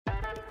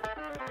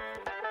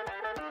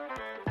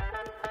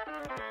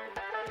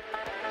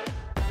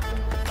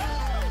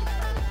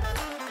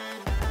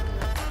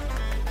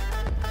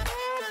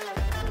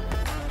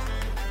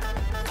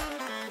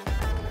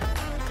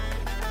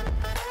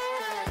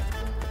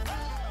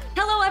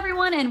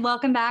everyone, and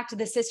welcome back to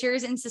the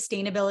Sisters in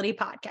Sustainability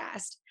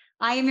podcast.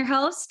 I am your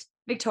host,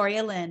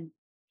 Victoria Lynn.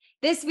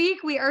 This week,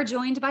 we are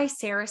joined by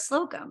Sarah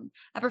Slocum,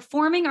 a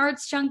performing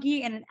arts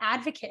junkie and an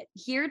advocate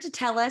here to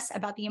tell us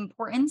about the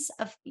importance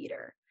of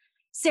theater.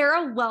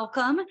 Sarah,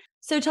 welcome.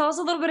 So tell us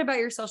a little bit about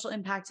your social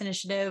impact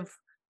initiative,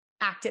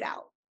 Act It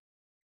Out.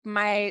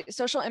 My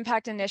social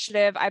impact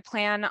initiative, I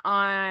plan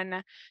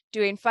on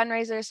doing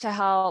fundraisers to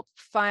help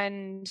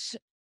fund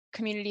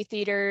community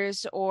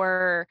theaters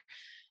or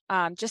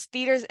just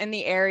theaters in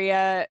the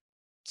area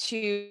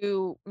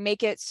to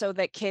make it so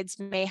that kids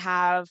may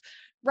have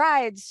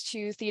rides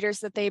to theaters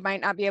that they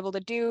might not be able to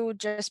do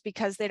just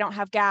because they don't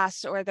have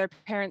gas or their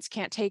parents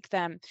can't take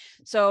them.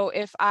 So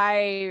if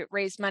I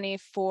raise money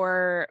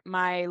for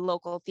my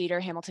local theater,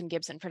 Hamilton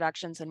Gibson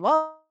Productions in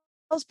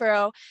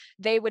Wellsboro,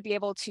 they would be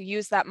able to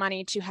use that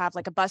money to have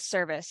like a bus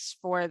service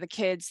for the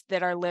kids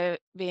that are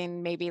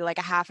living maybe like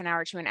a half an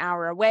hour to an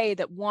hour away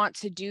that want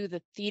to do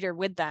the theater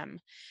with them,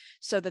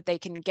 so that they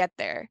can get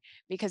there,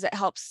 because it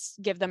helps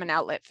give them an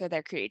outlet for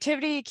their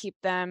creativity, keep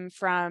them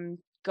from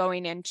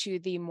going into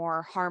the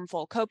more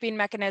harmful coping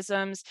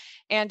mechanisms,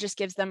 and just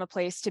gives them a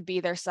place to be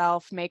their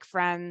self, make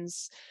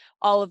friends,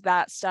 all of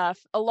that stuff.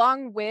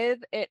 Along with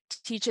it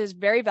teaches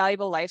very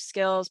valuable life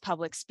skills,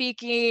 public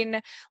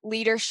speaking,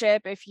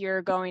 leadership, if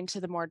you're going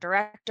to the more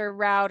director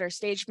route or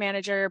stage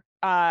manager,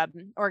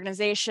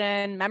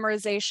 organization,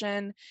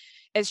 memorization.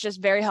 It's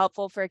just very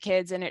helpful for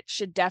kids, and it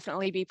should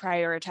definitely be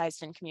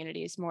prioritized in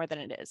communities more than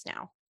it is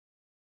now.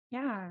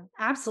 Yeah,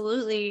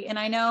 absolutely. And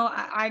I know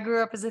I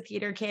grew up as a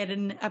theater kid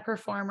and a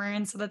performer.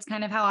 And so that's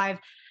kind of how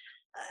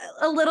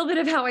a little bit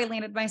of how I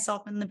landed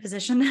myself in the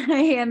position that I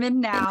am in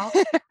now.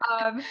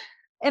 Um,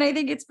 and I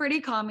think it's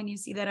pretty common. You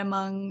see that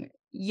among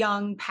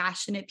young,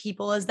 passionate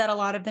people, is that a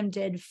lot of them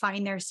did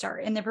find their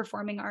start in the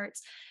performing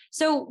arts.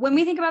 So when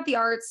we think about the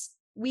arts,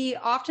 we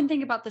often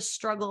think about the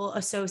struggle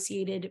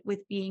associated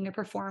with being a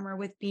performer,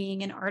 with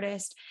being an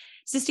artist.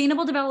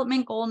 Sustainable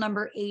Development Goal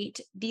number 8,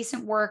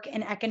 decent work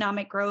and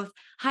economic growth,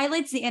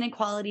 highlights the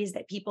inequalities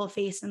that people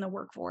face in the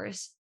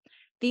workforce.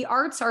 The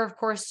arts are, of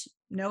course,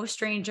 no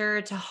stranger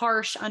to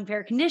harsh,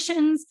 unfair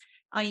conditions,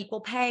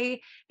 unequal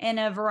pay, and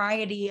a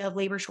variety of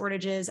labor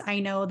shortages. I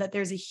know that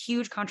there's a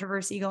huge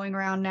controversy going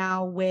around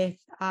now with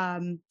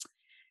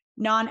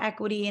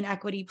non-equity and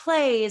equity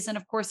plays, and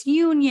of course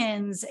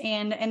unions,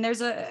 and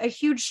there's a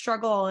huge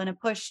struggle and a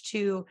push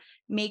to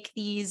make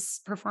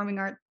these performing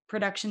art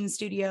production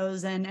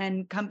studios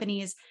and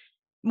companies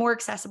more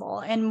accessible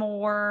and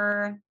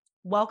more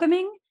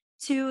welcoming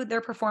to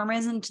their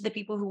performers and to the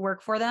people who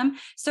work for them.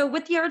 So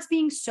with the arts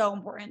being so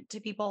important to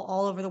people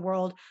all over the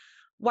world,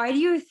 why do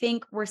you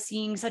think we're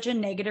seeing such a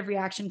negative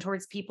reaction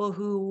towards people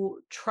who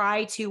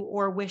try to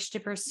or wish to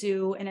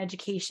pursue an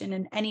education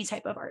in any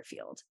type of art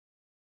field?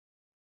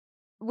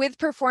 With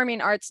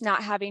performing arts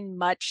not having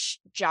much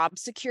job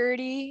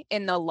security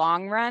in the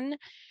long run,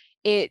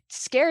 it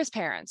scares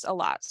parents a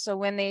lot. So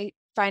when they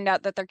find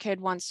out that their kid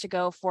wants to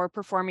go for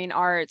performing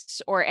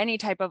arts or any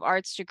type of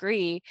arts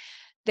degree,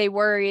 they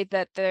worry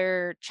that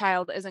their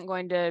child isn't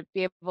going to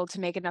be able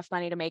to make enough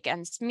money to make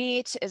ends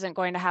meet, isn't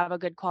going to have a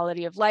good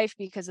quality of life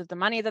because of the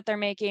money that they're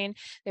making.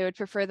 They would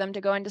prefer them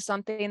to go into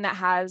something that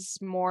has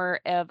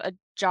more of a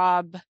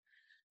job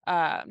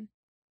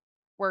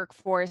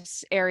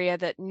workforce area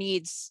that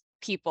needs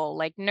people,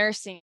 like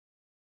nursing.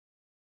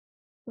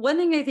 One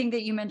thing I think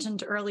that you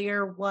mentioned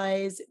earlier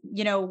was,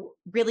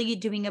 really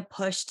doing a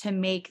push to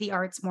make the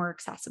arts more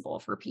accessible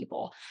for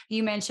people.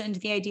 You mentioned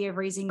the idea of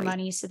raising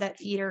money so that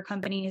theater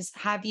companies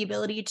have the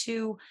ability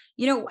to,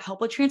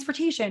 help with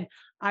transportation.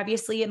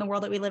 Obviously, in the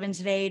world that we live in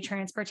today,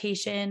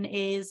 transportation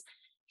is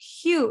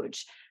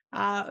huge.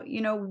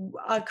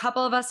 A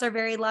couple of us are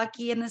very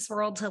lucky in this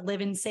world to live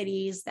in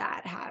cities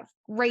that have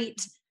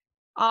great,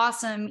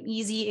 awesome,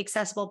 easy,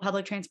 accessible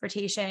public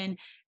transportation.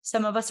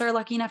 Some of us are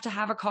lucky enough to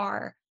have a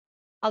car.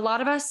 A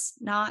lot of us,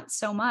 not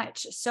so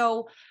much.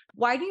 So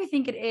why do you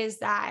think it is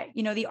that,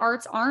 the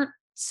arts aren't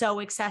so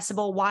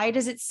accessible? Why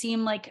does it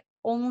seem like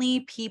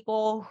only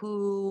people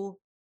who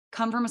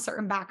come from a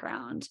certain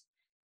background,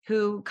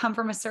 who come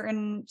from a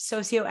certain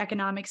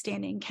socioeconomic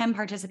standing can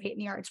participate in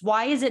the arts?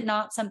 Why is it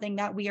not something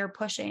that we are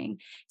pushing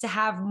to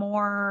have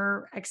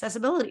more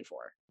accessibility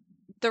for?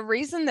 The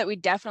reason that we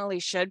definitely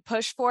should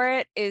push for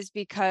it is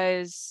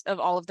because of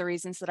all of the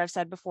reasons that I've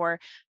said before.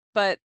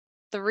 But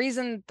the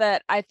reason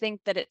that I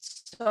think that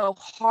it's so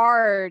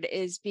hard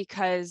is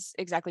because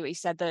exactly what you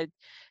said,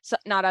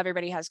 not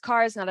everybody has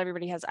cars, not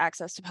everybody has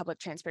access to public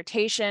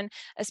transportation,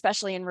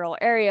 especially in rural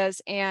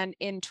areas. And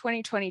in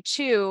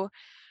 2022,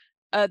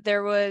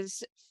 there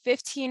was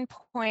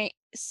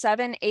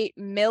 15.78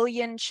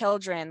 million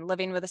children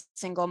living with a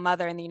single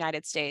mother in the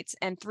United States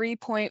and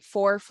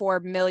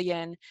 3.44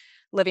 million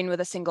living with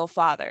a single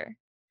father,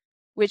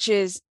 which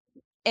is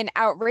an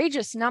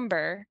outrageous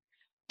number.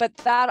 But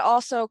that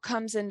also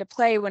comes into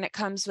play when it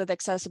comes with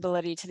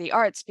accessibility to the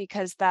arts,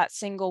 because that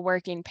single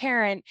working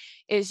parent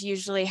is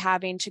usually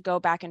having to go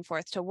back and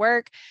forth to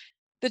work,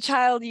 the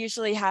child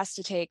usually has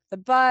to take the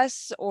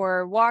bus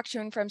or walk to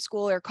and from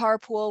school or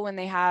carpool when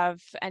they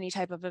have any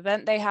type of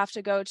event they have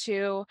to go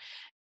to.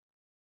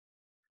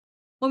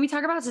 When we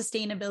talk about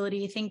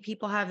sustainability, I think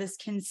people have this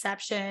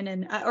conception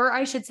and, or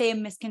I should say a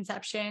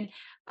misconception,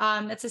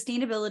 that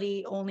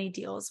sustainability only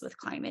deals with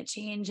climate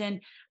change.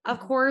 And of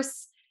Mhm.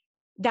 course,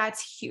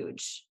 that's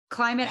huge.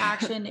 Climate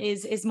action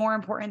is more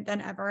important than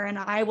ever. And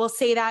I will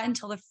say that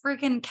until the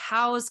freaking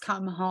cows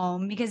come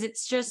home because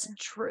it's just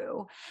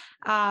true.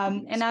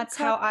 And So that's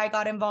how I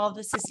got involved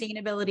with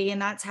sustainability. And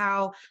that's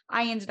how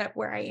I ended up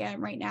where I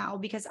am right now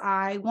because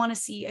I want to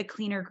see a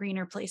cleaner,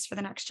 greener place for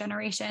the next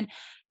generation.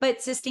 But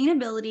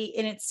sustainability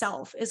in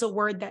itself is a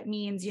word that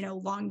means,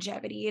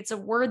 longevity. It's a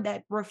word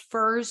that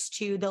refers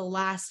to the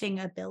lasting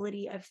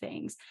ability of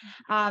things.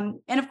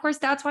 And of course,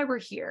 that's why we're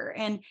here.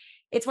 And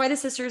it's why the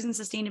Sisters in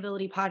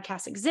Sustainability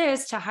podcast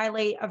exists to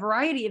highlight a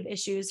variety of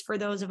issues for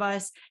those of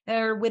us that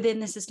are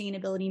within the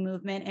sustainability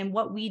movement and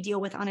what we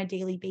deal with on a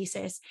daily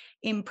basis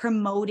in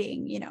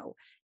promoting,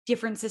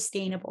 different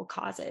sustainable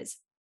causes.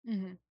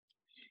 Mhm.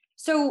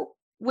 So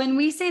when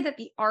we say that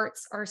the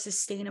arts are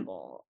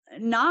sustainable,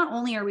 not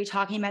only are we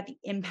talking about the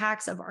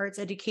impacts of arts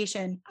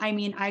education, I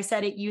mean, I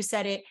said it, you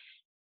said it.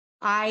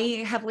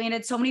 I have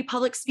landed so many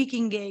public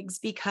speaking gigs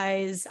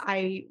because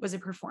I was a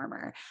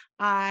performer.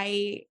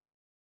 I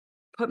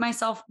put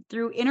myself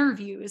through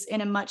interviews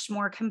in a much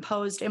more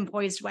composed and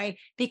poised way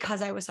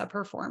because I was a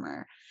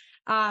performer.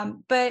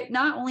 But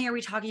not only are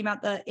we talking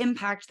about the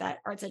impact that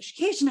arts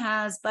education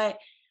has, but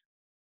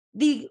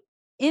the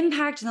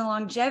impact and the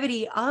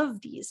longevity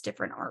of these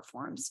different art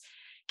forms.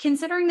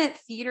 Considering that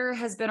theater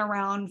has been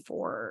around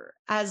for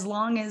as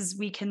long as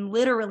we can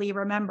literally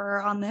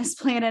remember on this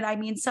planet, I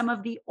mean, some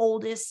of the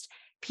oldest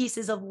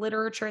pieces of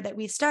literature that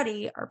we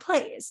study are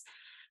plays.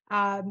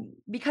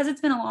 Because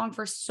it's been along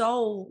for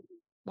so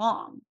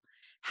long.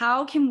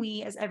 How can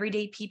we, as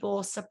everyday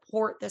people,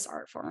 support this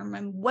art form?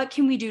 And what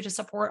can we do to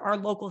support our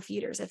local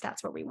theaters if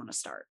that's where we want to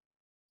start?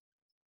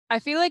 I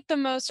feel like the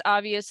most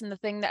obvious and the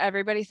thing that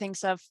everybody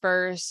thinks of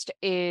first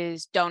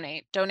is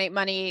donate. Donate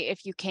money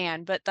if you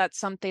can, but that's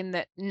something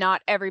that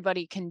not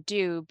everybody can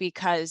do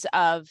because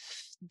of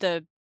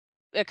the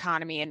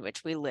economy in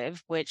which we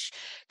live, which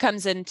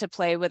comes into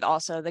play with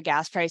also the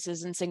gas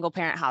prices and single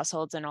parent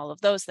households and all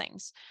of those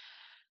things.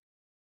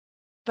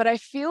 But I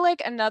feel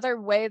like another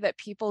way that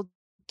people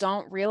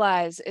don't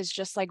realize is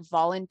just like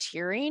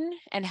volunteering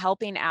and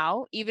helping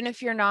out. Even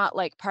if you're not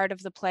like part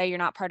of the play, you're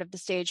not part of the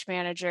stage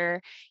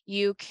manager,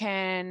 you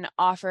can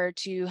offer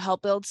to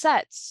help build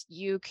sets.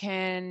 You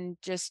can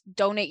just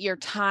donate your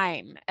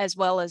time as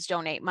well as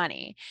donate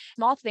money.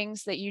 Small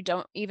things that you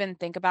don't even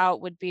think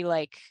about would be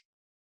like,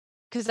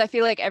 because I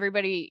feel like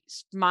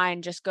everybody's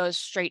mind just goes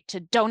straight to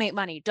donate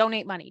money,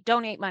 donate money,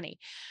 donate money.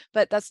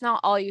 But that's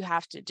not all you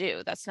have to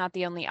do. That's not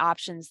the only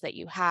options that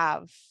you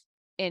have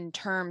in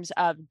terms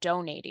of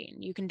donating.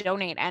 You can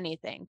donate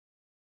anything.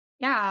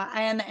 Yeah,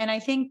 and I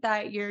think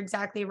that you're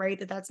exactly right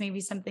that that's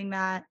maybe something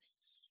that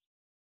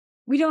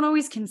we don't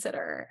always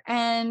consider.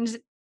 And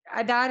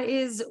that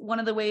is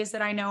one of the ways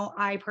that I know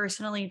I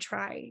personally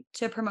try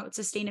to promote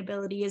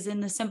sustainability is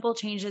in the simple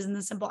changes and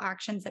the simple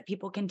actions that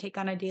people can take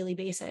on a daily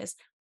basis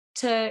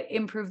to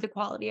improve the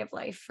quality of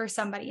life for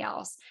somebody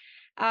else.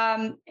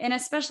 And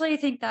especially, I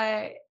think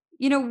that,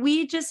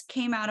 we just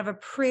came out of a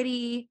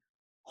pretty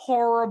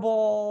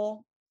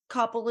horrible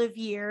couple of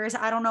years.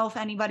 I don't know if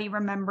anybody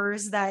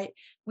remembers that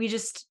we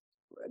just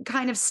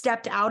kind of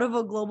stepped out of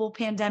a global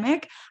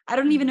pandemic. I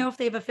don't even Mhm. know if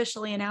they've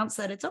officially announced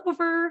that it's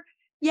over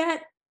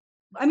yet.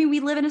 I mean,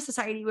 we live in a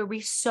society where we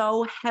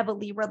so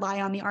heavily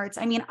rely on the arts.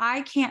 I mean,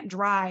 I can't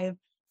drive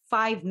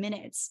 5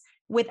 minutes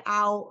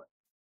without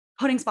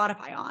putting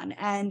Spotify on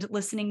and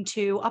listening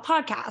to a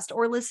podcast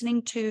or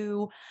listening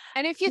to,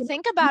 And if you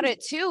think about it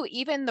music. too,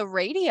 even the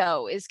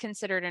radio is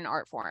considered an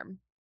art form.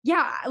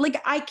 Yeah,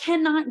 like I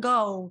cannot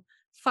go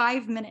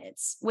 5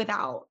 minutes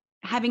without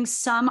having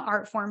some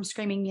art form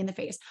screaming me in the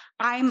face.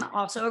 I'm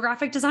also a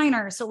graphic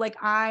designer, so like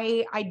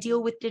I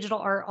deal with digital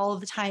art all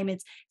of the time.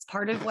 It's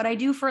part of what I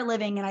do for a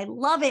living and I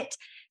love it.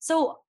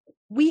 So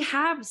we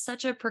have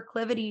such a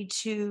proclivity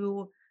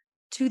to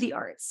the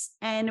arts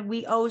and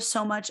we owe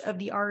so much of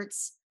the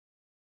arts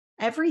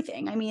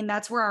everything. I mean,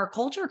 that's where our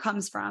culture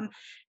comes from.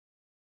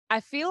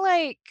 I feel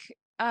like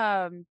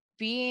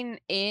being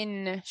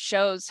in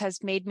shows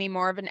has made me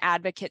more of an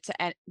advocate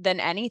than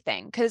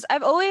anything because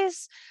I've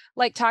always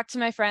like talked to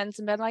my friends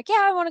and been like,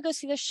 yeah, I want to go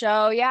see the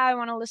show. Yeah, I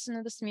want to listen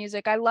to this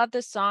music. I love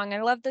this song.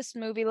 I love this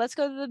movie. Let's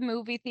go to the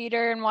movie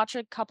theater and watch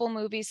a couple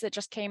movies that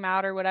just came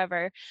out or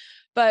whatever.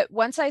 But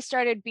once I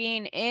started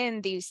being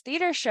in these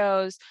theater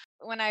shows,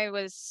 when I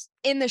was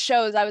in the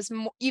shows, I was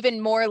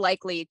even more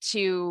likely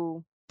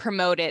to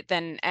promote it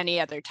than any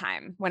other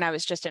time when I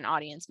was just an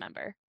audience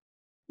member.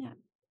 Yeah.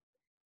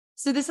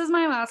 So this is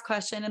my last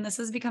question, and this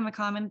has become a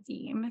common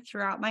theme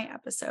throughout my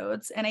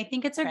episodes. And I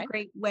think it's a Okay.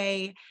 great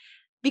way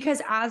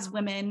because as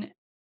women,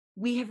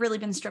 we have really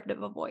been stripped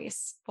of a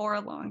voice for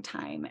a long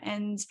time.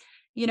 And,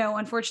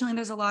 unfortunately,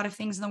 there's a lot of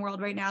things in the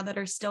world right now that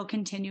are still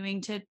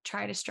continuing to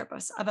try to strip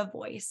us of a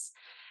voice.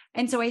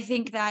 And so I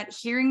think that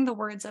hearing the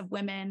words of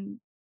women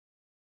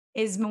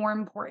is more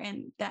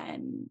important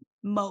than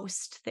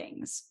most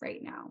things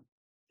right now.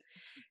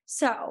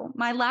 So,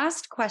 my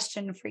last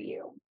question for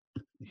you: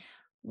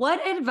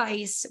 what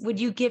advice would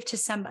you give to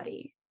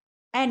somebody,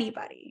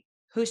 anybody,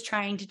 who's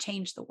trying to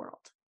change the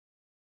world?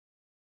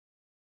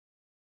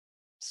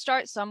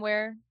 Start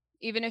somewhere,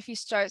 even if you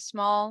start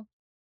small.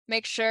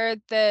 Make sure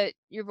that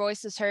your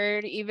voice is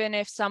heard, even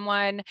if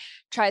someone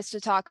tries to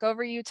talk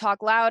over you,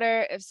 talk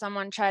louder. If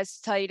someone tries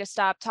to tell you to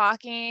stop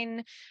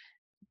talking,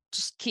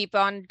 just keep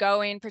on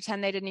going,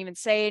 pretend they didn't even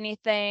say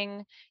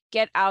anything.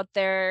 Get out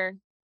there,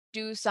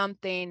 do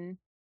something,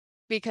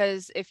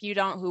 because if you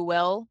don't, who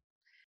will?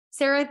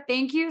 Sarah,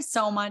 thank you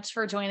so much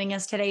for joining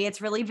us today.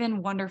 It's really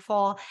been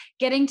wonderful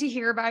getting to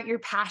hear about your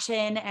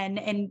passion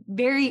and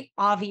very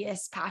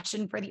obvious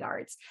passion for the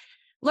arts.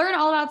 Learn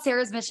all about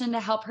Sarah's mission to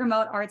help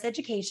promote arts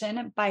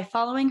education by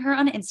following her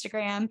on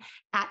Instagram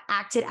at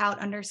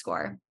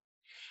actedout_.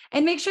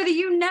 And make sure that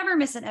you never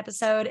miss an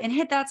episode and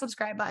hit that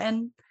subscribe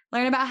button.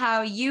 Learn about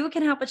how you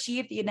can help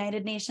achieve the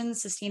United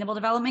Nations Sustainable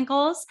Development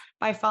Goals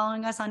by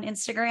following us on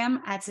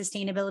Instagram at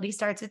Sustainability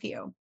Starts With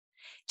You.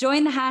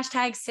 Join the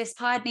hashtag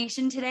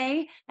 #SisPodNation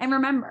today. And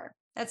remember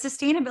that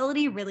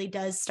sustainability really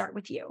does start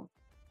with you.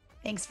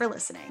 Thanks for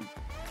listening.